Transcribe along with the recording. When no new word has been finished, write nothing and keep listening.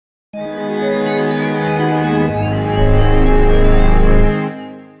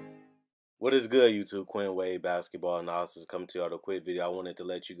is good, YouTube? Quinn Wade basketball analysis coming to y'all with a quick video. I wanted to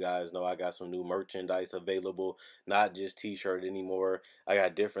let you guys know I got some new merchandise available, not just t-shirt anymore. I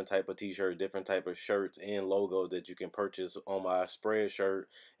got different type of t-shirts, different type of shirts and logos that you can purchase on my spread shirt,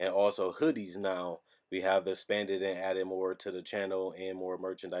 and also hoodies now. We have expanded and added more to the channel and more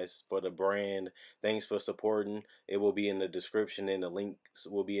merchandise for the brand. Thanks for supporting. It will be in the description and the links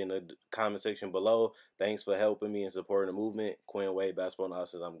will be in the comment section below. Thanks for helping me and supporting the movement. Quinn Wade basketball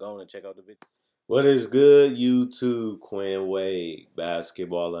analysis. I'm going to check out the video. What is good, YouTube? Quinn Wade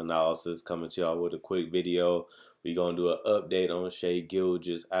basketball analysis coming to y'all with a quick video. We're going to do an update on Shai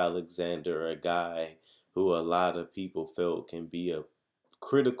Gilgeous-Alexander, a guy who a lot of people felt can be a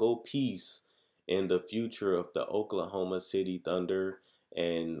critical piece in the future of the Oklahoma City Thunder.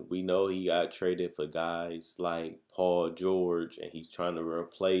 And we know he got traded for guys like Paul George, and he's trying to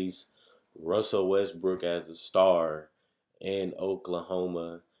replace Russell Westbrook as the star in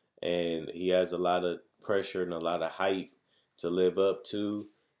Oklahoma. And he has a lot of pressure and a lot of hype to live up to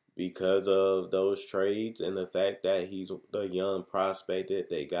because of those trades and the fact that he's the young prospect that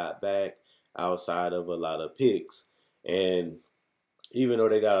they got back outside of a lot of picks. And even though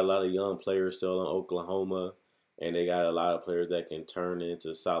they got a lot of young players still in Oklahoma, and they got a lot of players that can turn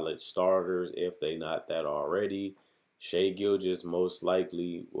into solid starters if they not that already, Shai Gilgeous most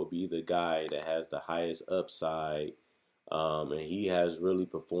likely will be the guy that has the highest upside, and he has really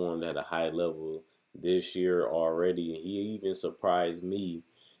performed at a high level this year already. And he even surprised me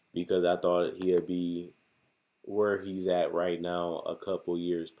because I thought he'd be where he's at right now a couple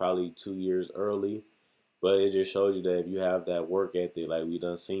years, probably 2 years early. But it just shows you that if you have that work ethic, like we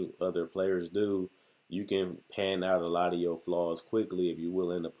done seen other players do, you can pan out a lot of your flaws quickly if you're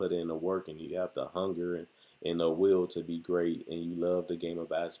willing to put in the work and you have the hunger and the will to be great, and you love the game of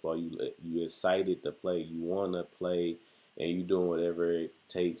basketball. You excited to play. You want to play, and you doing whatever it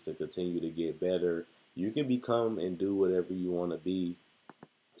takes to continue to get better. You can become and do whatever you want to be.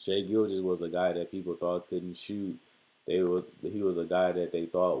 Shai Gilgeous was a guy that people thought couldn't shoot. He was a guy that they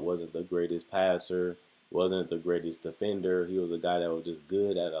thought wasn't the greatest passer, wasn't the greatest defender. He was a guy that was just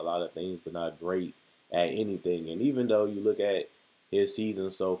good at a lot of things, but not great at anything. And even though you look at his season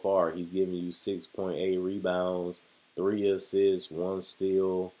so far, he's giving you 6.8 rebounds, 3 assists, 1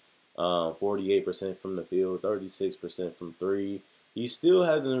 steal, 48% from the field, 36% from three. He still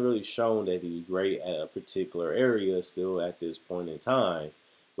hasn't really shown that he's great at a particular area still at this point in time.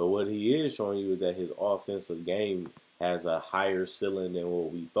 But what he is showing you is that his offensive game has a higher ceiling than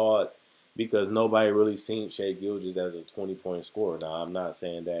what we thought, because nobody really seen Shai Gilgeous as a 20-point scorer. Now, I'm not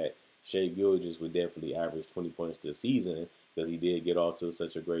saying that Shai Gilgeous would definitely average 20 points this season, because he did get off to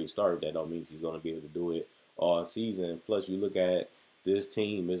such a great start. That don't mean he's going to be able to do it all season. Plus, you look at this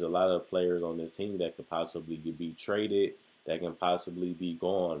team, there's a lot of players on this team that could possibly be traded, that can possibly be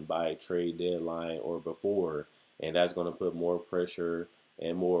gone by trade deadline or before. And that's going to put more pressure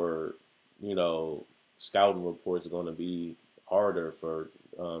and more, scouting reports are going to be harder for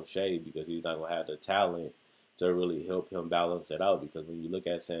Shai, because he's not going to have the talent to really help him balance it out. Because when you look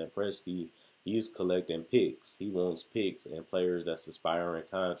at Sam Presti, he's collecting picks. He wants picks and players that's aspiring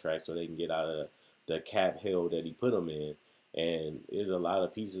contracts so they can get out of the cap hell that he put them in. And there's a lot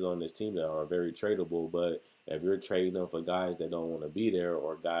of pieces on this team that are very tradable, but if you're trading them for guys that don't want to be there,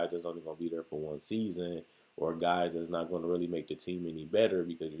 or guys that's only going to be there for one season, or guys that's not going to really make the team any better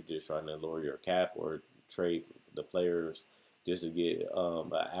because you're just trying to lower your cap or trade the players just to get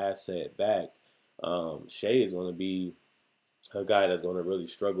an asset back, Shai is going to be a guy that's going to really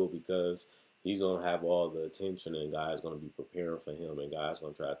struggle, because he's going to have all the attention and guys going to be preparing for him, and guys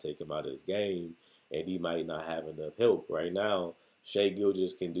going to try to take him out of his game, and he might not have enough help. Right now, Shai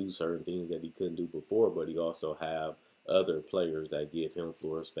Gilgeous can do certain things that he couldn't do before, but he also have other players that give him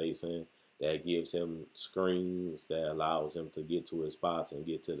floor spacing, that gives him screens, that allows him to get to his spots and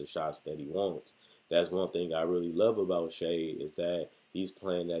get to the shots that he wants. That's one thing I really love about Shai, is that he's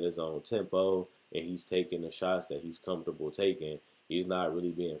playing at his own tempo, and he's taking the shots that he's comfortable taking. He's not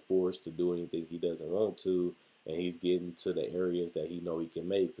really being forced to do anything he doesn't want to, and he's getting to the areas that he know he can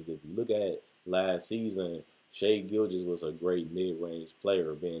make. Because if you look at last season, Shai Gilgeous was a great mid-range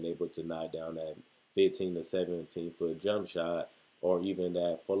player, being able to knock down that 15 to 17-foot jump shot, or even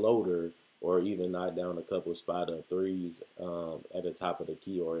that floater, or even knock down a couple spot-up threes at the top of the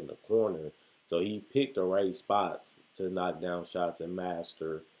key or in the corner. So he picked the right spots to knock down shots and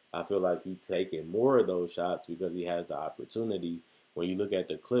master. I feel like he's taking more of those shots because he has the opportunity. When you look at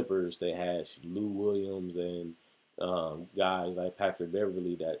the Clippers, they had Lou Williams and guys like Patrick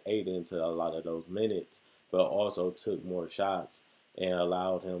Beverly that ate into a lot of those minutes, but also took more shots and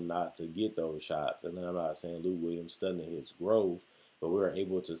allowed him not to get those shots. And I'm not saying Lou Williams stunted his growth, but we're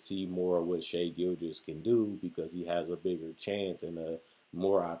able to see more of what Shai Gilgeous can do because he has a bigger chance and a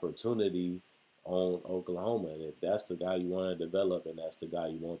more opportunity on Oklahoma. And if that's the guy you want to develop and that's the guy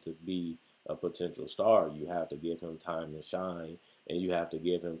you want to be a potential star, you have to give him time to shine and you have to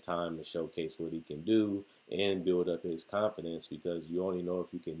give him time to showcase what he can do and build up his confidence because you only know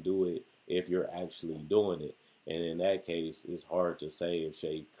if you can do it if you're actually doing it. And in that case, it's hard to say if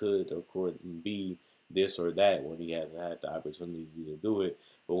Shai could or couldn't be this or that when he hasn't had the opportunity to do it.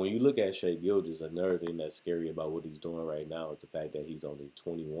 But when you look at Shai Gilgeous, another thing that's scary about what he's doing right now is the fact that he's only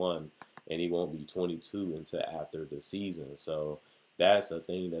 21 and he won't be 22 until after the season. So that's a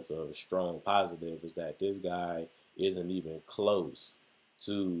thing that's a strong positive is that this guy isn't even close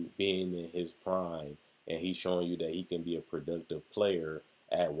to being in his prime, and he's showing you that he can be a productive player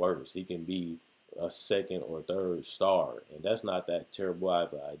at worst. He can be a second or third star, and that's not that terrible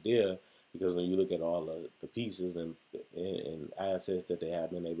of an idea because when you look at all of the pieces and assets that they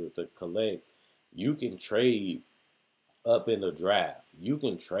have been able to collect, you can trade up in the draft. You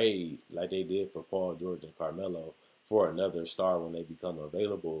can trade like they did for Paul George and Carmelo for another star when they become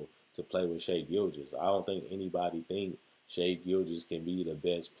available to play with Shai Gilgeous. I don't think anybody think Shai Gilgeous can be the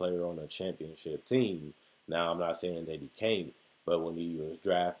best player on a championship team. Now I'm not saying that he can't, but when he was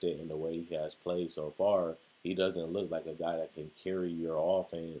drafted and the way he has played so far, he doesn't look like a guy that can carry your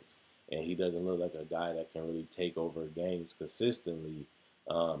offense, and he doesn't look like a guy that can really take over games consistently.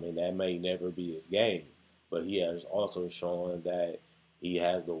 And that may never be his game, but he has also shown that he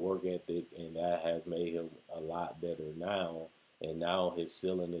has the work ethic, and that has made him a lot better now. And now his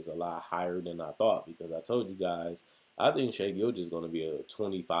ceiling is a lot higher than I thought because I told you guys I think Shai Gilgeous is going to be a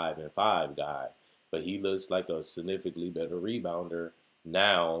 25-5 guy, but he looks like a significantly better rebounder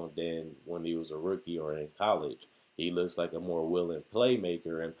now than when he was a rookie or in college. He looks like a more willing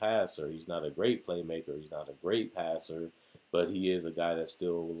playmaker and passer. He's not a great playmaker. He's not a great passer, but he is a guy that's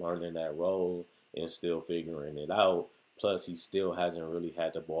still learning that role and still figuring it out. Plus, he still hasn't really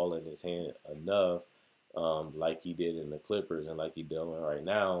had the ball in his hand enough like he did in the Clippers and like he's doing right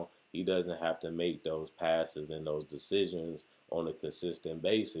now. He doesn't have to make those passes and those decisions on a consistent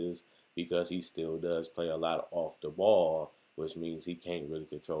basis because he still does play a lot off the ball, which means he can't really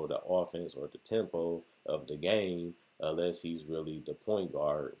control the offense or the tempo of the game unless he's really the point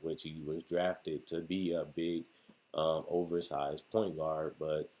guard, which he was drafted to be a big, oversized point guard,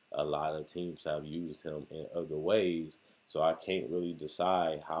 but a lot of teams have used him in other ways. So I can't really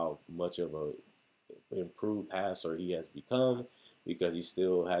decide how much of a improved passer he has become because he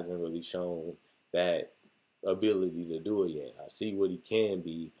still hasn't really shown that ability to do it yet. I see what he can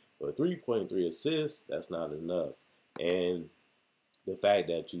be, but 3.3 assists, that's not enough. And the fact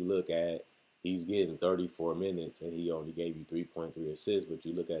that you look at he's getting 34 minutes and he only gave you 3.3 assists, but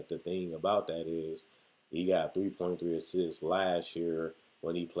you look at the thing about that is he got 3.3 assists last year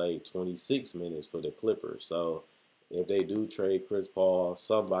when he played 26 minutes for the Clippers. So if they do trade Chris Paul,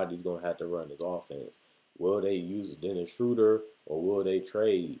 somebody's going to have to run his offense. Will they use Dennis Schroeder or will they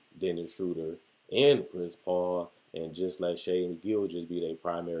trade Dennis Schroeder and Chris Paul and just let Shai Gilgeous be their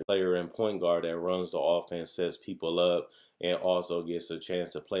primary player and point guard that runs the offense, sets people up, and also gets a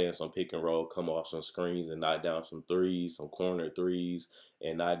chance to play in some pick and roll, come off some screens and knock down some threes, some corner threes,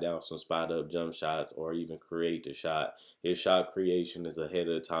 and knock down some spot up jump shots or even create the shot. His shot creation is ahead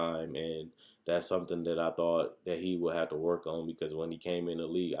of time, and that's something that I thought that he would have to work on because when he came in the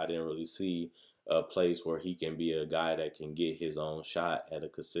league, I didn't really see a place where he can be a guy that can get his own shot at a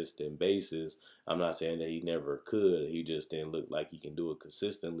consistent basis. I'm not saying that he never could. He just didn't look like he can do it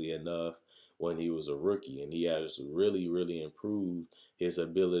consistently enough when he was a rookie. And he has really, really improved his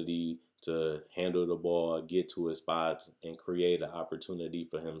ability to handle the ball, get to his spots, and create an opportunity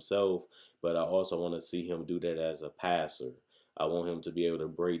for himself. But I also want to see him do that as a passer. I want him to be able to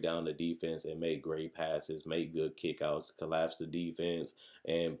break down the defense and make great passes, make good kickouts, collapse the defense,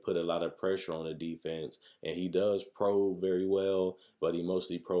 and put a lot of pressure on the defense. And he does probe very well, but he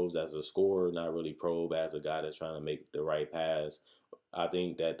mostly probes as a scorer, not really probe as a guy that's trying to make the right pass. I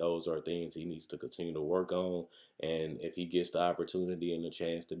think that those are things he needs to continue to work on. And if he gets the opportunity and the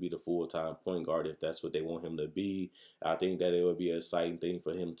chance to be the full-time point guard, if that's what they want him to be, I think that it would be an exciting thing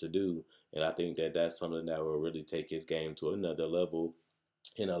for him to do. And I think that that's something that will really take his game to another level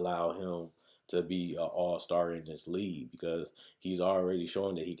and allow him to be an all-star in this league, because he's already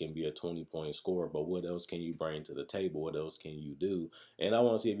shown that he can be a 20-point scorer. But what else can you bring to the table? What else can you do? And I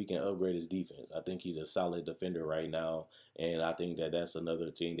want to see if he can upgrade his defense. I think he's a solid defender right now, and I think that that's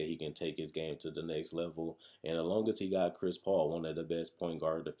another thing that he can take his game to the next level. And as long as he got Chris Paul, one of the best point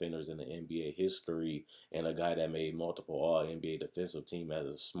guard defenders in the NBA history, and a guy that made multiple All-NBA defensive team as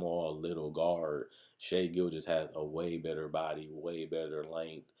a small little guard, Shai Gilgeous has a way better body, way better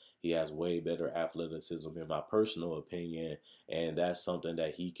length. He has way better athleticism, in my personal opinion, and that's something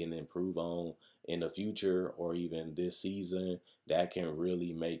that he can improve on in the future or even this season. That can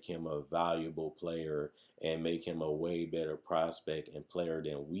really make him a valuable player and make him a way better prospect and player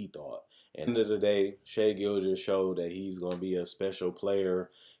than we thought. And at the end of the day, Shai Gilgeous showed that he's going to be a special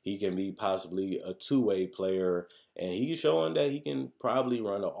player. He can be possibly a two-way player, and he's showing that he can probably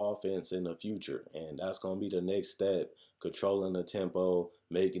run an offense in the future. And that's going to be the next step, controlling the tempo,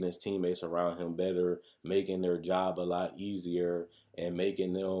 making his teammates around him better, making their job a lot easier, and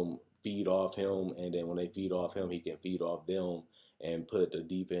making them feed off him. And then when they feed off him, he can feed off them and put the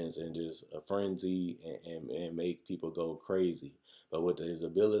defense in just a frenzy and make people go crazy. But with his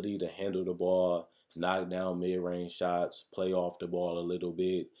ability to handle the ball, knock down mid-range shots, play off the ball a little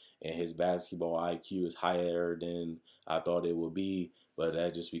bit, and his basketball IQ is higher than I thought it would be, but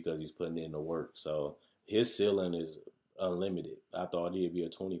that's just because he's putting in the work. So his ceiling is unlimited. I thought he'd be a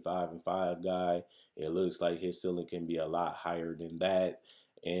 25-5 guy. It looks like his ceiling can be a lot higher than that,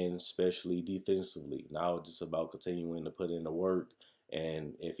 and especially defensively. Now it's just about continuing to put in the work,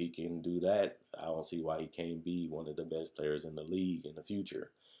 and if he can do that, I don't see why he can't be one of the best players in the league in the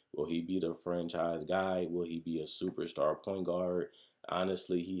future. Will he be the franchise guy? Will he be a superstar point guard?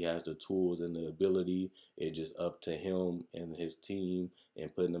 Honestly, he has the tools and the ability. It's just up to him and his team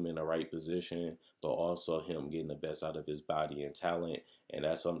and putting them in the right position, but also him getting the best out of his body and talent. And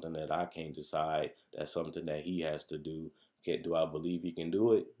that's something that I can't decide. That's something that he has to do. Do I believe he can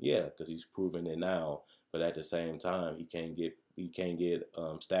do it? Yeah, because he's proven it now. But at the same time, he can't get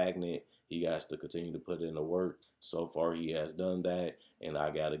stagnant. He has to continue to put in the work. So far, he has done that, and I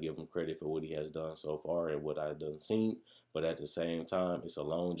got to give him credit for what he has done so far and what I've done seen. But at the same time, it's a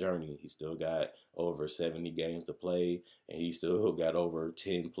long journey. He still got over 70 games to play, and he still got over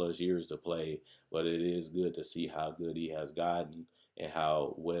 10 plus years to play. But it is good to see how good he has gotten and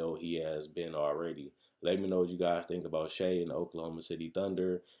how well he has been already. Let me know what you guys think about Shai and the Oklahoma City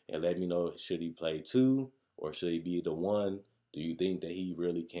Thunder, and let me know, should he play two or should he be the one? Do you think that he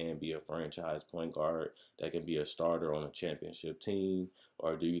really can be a franchise point guard that can be a starter on a championship team?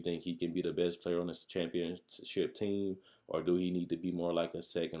 Or do you think he can be the best player on this championship team? Or do he need to be more like a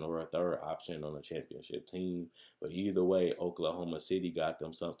second or a third option on a championship team? But either way, Oklahoma City got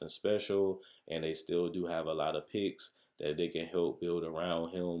them something special, and they still do have a lot of picks that they can help build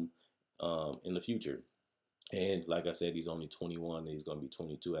around him in the future. And like I said, he's only 21 and he's going to be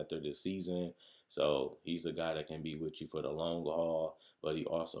 22 after this season. So he's a guy that can be with you for the long haul, but he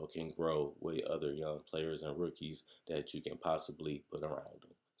also can grow with other young players and rookies that you can possibly put around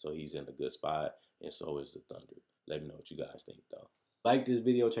him. So he's in a good spot, and so is the Thunder. Let me know what you guys think, though. Like this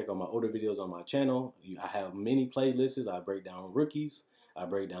video, check out my older videos on my channel. I have many playlists. I break down rookies, I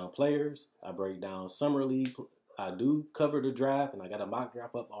break down players, I break down summer league. I do cover the draft, and I got a mock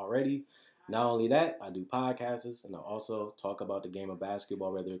draft up already. Not only that, I do podcasts, and I also talk about the game of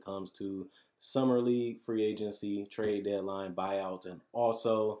basketball, whether it comes to summer league, free agency, trade deadline, buyouts, and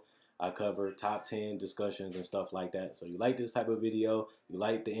also I cover top 10 discussions and stuff like that. So you like this type of video, you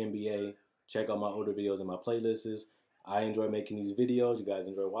like the NBA, check out my older videos and my playlists. I enjoy making these videos. You guys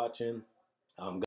enjoy watching.